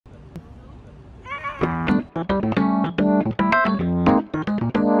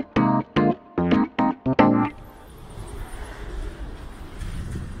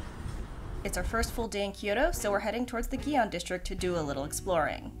It's our first full day in Kyoto, so we're heading towards the Gion district to do a little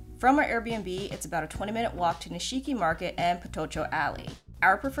exploring. From our Airbnb, it's about a 20-minute walk to Nishiki Market and Potocho Alley.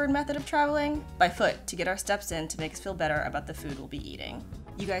 Our preferred method of traveling? By foot, to get our steps in to make us feel better about the food we'll be eating.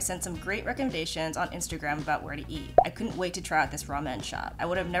 You guys sent some great recommendations on Instagram about where to eat. I couldn't wait to try out this ramen shop. I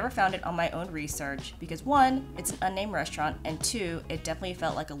would have never found it on my own research because 1, it's an unnamed restaurant, and 2, it definitely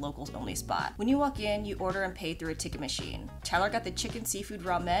felt like a locals only spot. When you walk in, you order and pay through a ticket machine. Tyler got the chicken seafood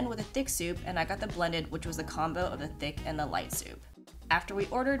ramen with a thick soup, and I got the blended, which was the combo of the thick and the light soup. After we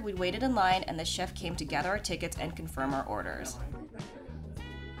ordered, we waited in line and the chef came to gather our tickets and confirm our orders.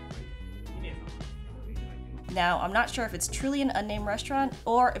 Now, I'm not sure if it's truly an unnamed restaurant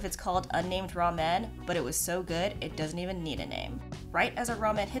or if it's called Unnamed Ramen, but it was so good, it doesn't even need a name. Right as our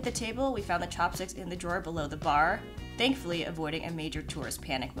ramen hit the table, we found the chopsticks in the drawer below the bar, thankfully avoiding a major tourist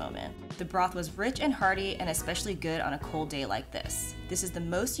panic moment. The broth was rich and hearty and especially good on a cold day like this. This is the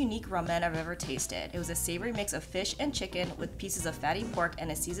most unique ramen I've ever tasted. It was a savory mix of fish and chicken with pieces of fatty pork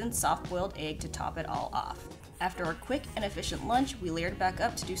and a seasoned soft-boiled egg to top it all off. After our quick and efficient lunch, we layered back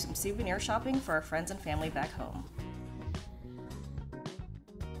up to do some souvenir shopping for our friends and family back home.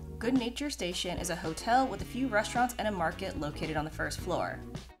 Good Nature Station is a hotel with a few restaurants and a market located on the first floor.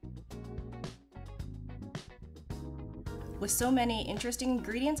 With so many interesting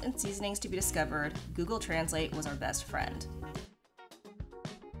ingredients and seasonings to be discovered, Google Translate was our best friend.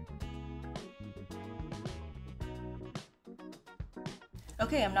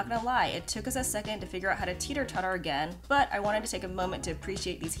 Okay, I'm not gonna lie, it took us a second to figure out how to teeter-totter again, but I wanted to take a moment to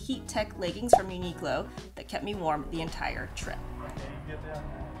appreciate these heat tech leggings from Uniqlo that kept me warm the entire trip.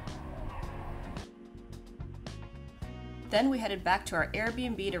 Then we headed back to our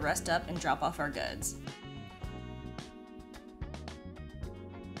Airbnb to rest up and drop off our goods.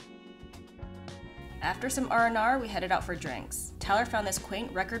 After some R&R, we headed out for drinks. Tyler found this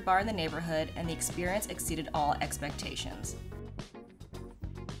quaint record bar in the neighborhood, and the experience exceeded all expectations.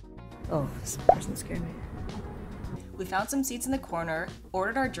 Oh, this person scared me. We found some seats in the corner,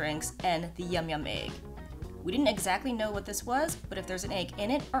 ordered our drinks, and the yum yum egg. We didn't exactly know what this was, but if there's an egg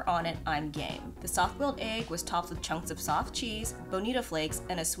in it or on it, I'm game. The soft-boiled egg was topped with chunks of soft cheese, bonito flakes,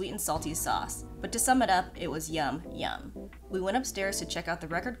 and a sweet and salty sauce. But to sum it up, it was yum yum. We went upstairs to check out the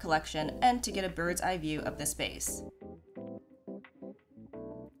record collection and to get a bird's eye view of the space.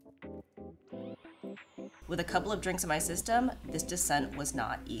 With a couple of drinks in my system, this descent was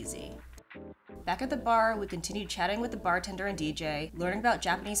not easy. Back at the bar, we continued chatting with the bartender and DJ, learning about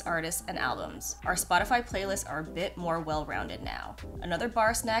Japanese artists and albums. Our Spotify playlists are a bit more well-rounded now. Another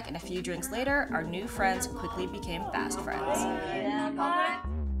bar snack and a few drinks later, our new friends quickly became fast friends.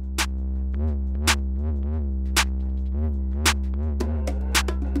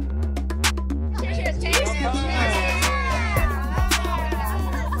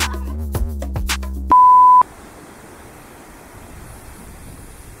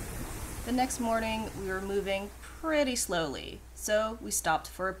 The next morning, we were moving pretty slowly, so we stopped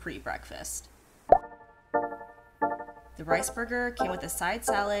for a pre-breakfast. The rice burger came with a side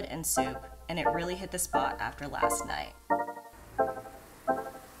salad and soup, and it really hit the spot after last night.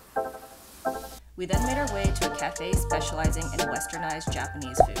 We then made our way to a cafe specializing in westernized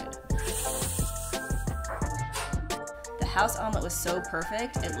Japanese food. The house omelet was so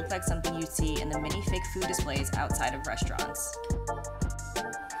perfect, it looked like something you'd see in the many fake food displays outside of restaurants.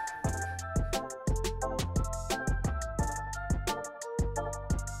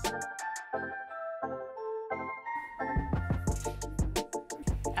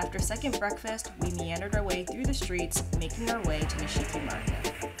 After second breakfast, we meandered our way through the streets, making our way to Nishiki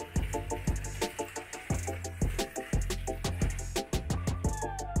Market.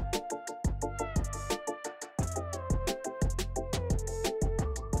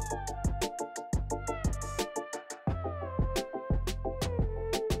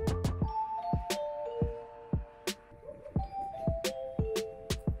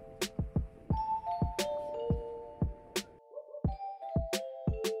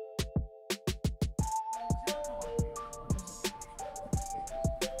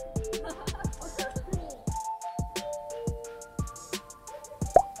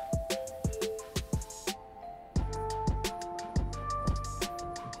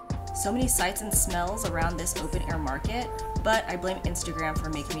 So many sights and smells around this open-air market, but I blame Instagram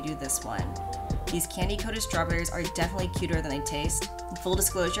for making me do this one. These candy-coated strawberries are definitely cuter than they taste. In full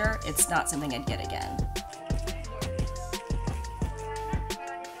disclosure, it's not something I'd get again.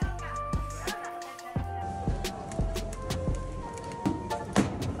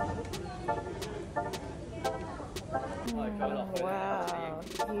 Wow,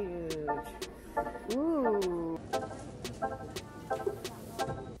 huge. Ooh.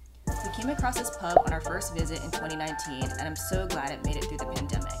 We came across this pub on our first visit in 2019, and I'm so glad it made it through the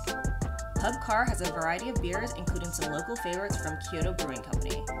pandemic. Pub Car has a variety of beers, including some local favorites from Kyoto Brewing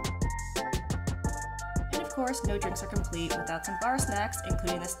Company. And of course, no drinks are complete without some bar snacks,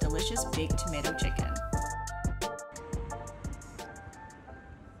 including this delicious baked tomato chicken.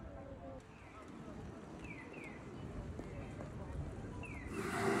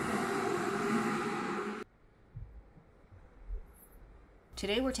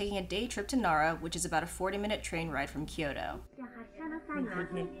 Today we're taking a day trip to Nara, which is about a 40-minute train ride from Kyoto.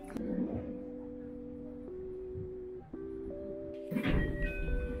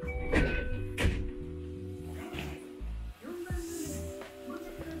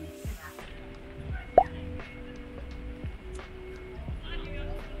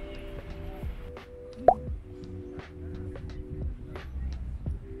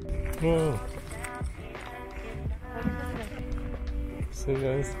 Whoa. See you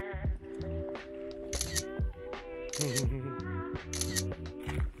guys.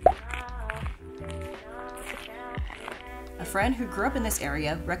 A friend who grew up in this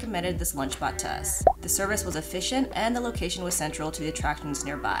area recommended this lunch spot to us. The service was efficient and the location was central to the attractions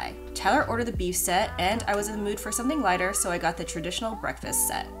nearby. Tyler ordered the beef set, and I was in the mood for something lighter, so I got the traditional breakfast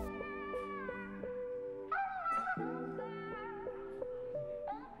set.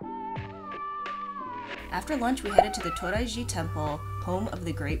 After lunch, we headed to the Toraiji Temple, home of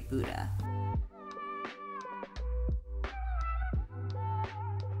the Great Buddha.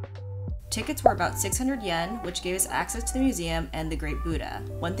 Tickets were about 600 yen, which gave us access to the museum and the Great Buddha.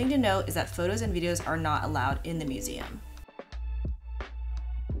 One thing to note is that photos and videos are not allowed in the museum.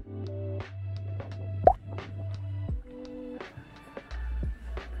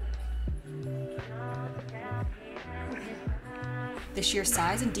 The sheer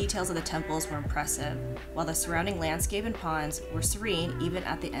size and details of the temples were impressive, while the surrounding landscape and ponds were serene even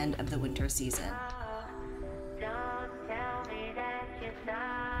at the end of the winter season.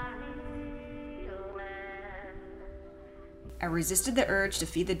 I resisted the urge to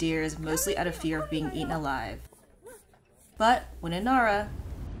feed the deers, mostly out of fear of being eaten alive. But when in Nara,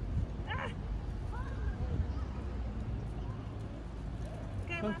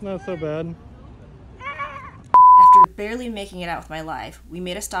 That's not so bad. after barely making it out with my life, we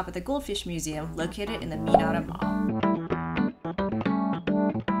made a stop at the Goldfish Museum located in the Minara Mall.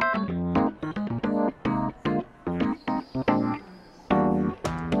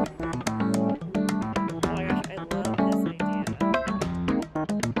 Oh my gosh, I love this idea.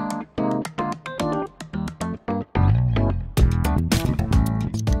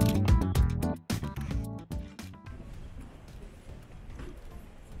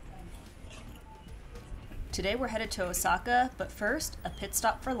 Today we're headed to Osaka, but first, a pit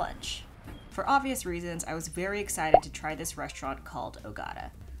stop for lunch. For obvious reasons, I was very excited to try this restaurant called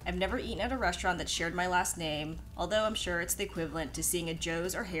Ogata. I've never eaten at a restaurant that shared my last name, although I'm sure it's the equivalent to seeing a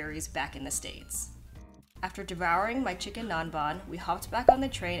Joe's or Harry's back in the States. After devouring my chicken nanban, we hopped back on the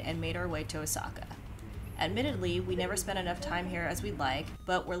train and made our way to Osaka. Admittedly, we never spent enough time here as we'd like,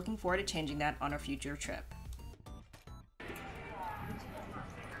 but we're looking forward to changing that on our future trip.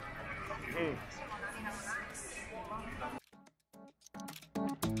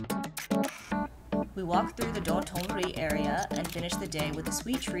 We walked through the Dotonbori area and finished the day with a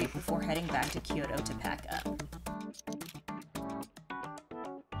sweet treat before heading back to Kyoto to pack up.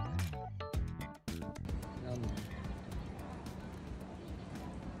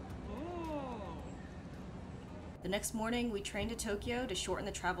 The next morning, we trained to Tokyo to shorten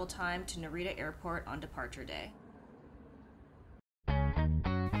the travel time to Narita Airport on departure day.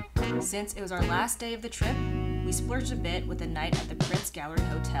 Since it was our last day of the trip, we splurged a bit with a night at the Prince Gallery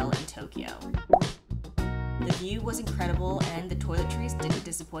Hotel in Tokyo. The view was incredible and the toiletries didn't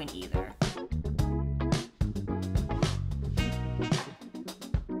disappoint either.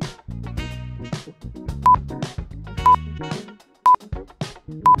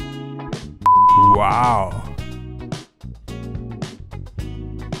 Wow.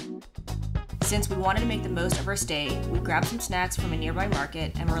 Since we wanted to make the most of our stay, we grabbed some snacks from a nearby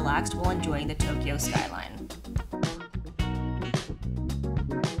market and relaxed while enjoying the Tokyo skyline.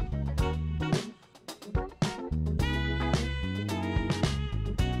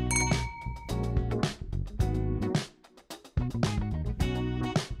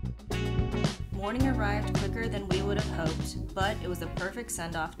 Morning arrived quicker than we would have hoped, but it was the perfect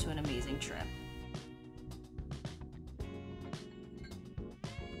send-off to an amazing trip.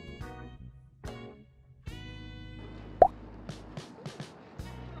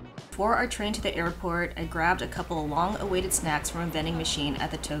 Before our train to the airport, I grabbed a couple of long-awaited snacks from a vending machine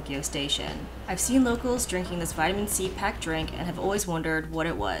at the Tokyo station. I've seen locals drinking this vitamin C packed drink and have always wondered what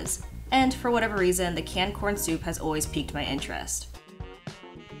it was. And for whatever reason, the canned corn soup has always piqued my interest.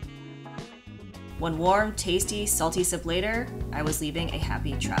 One warm, tasty, salty sip later, I was leaving a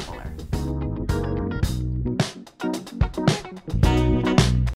happy traveler.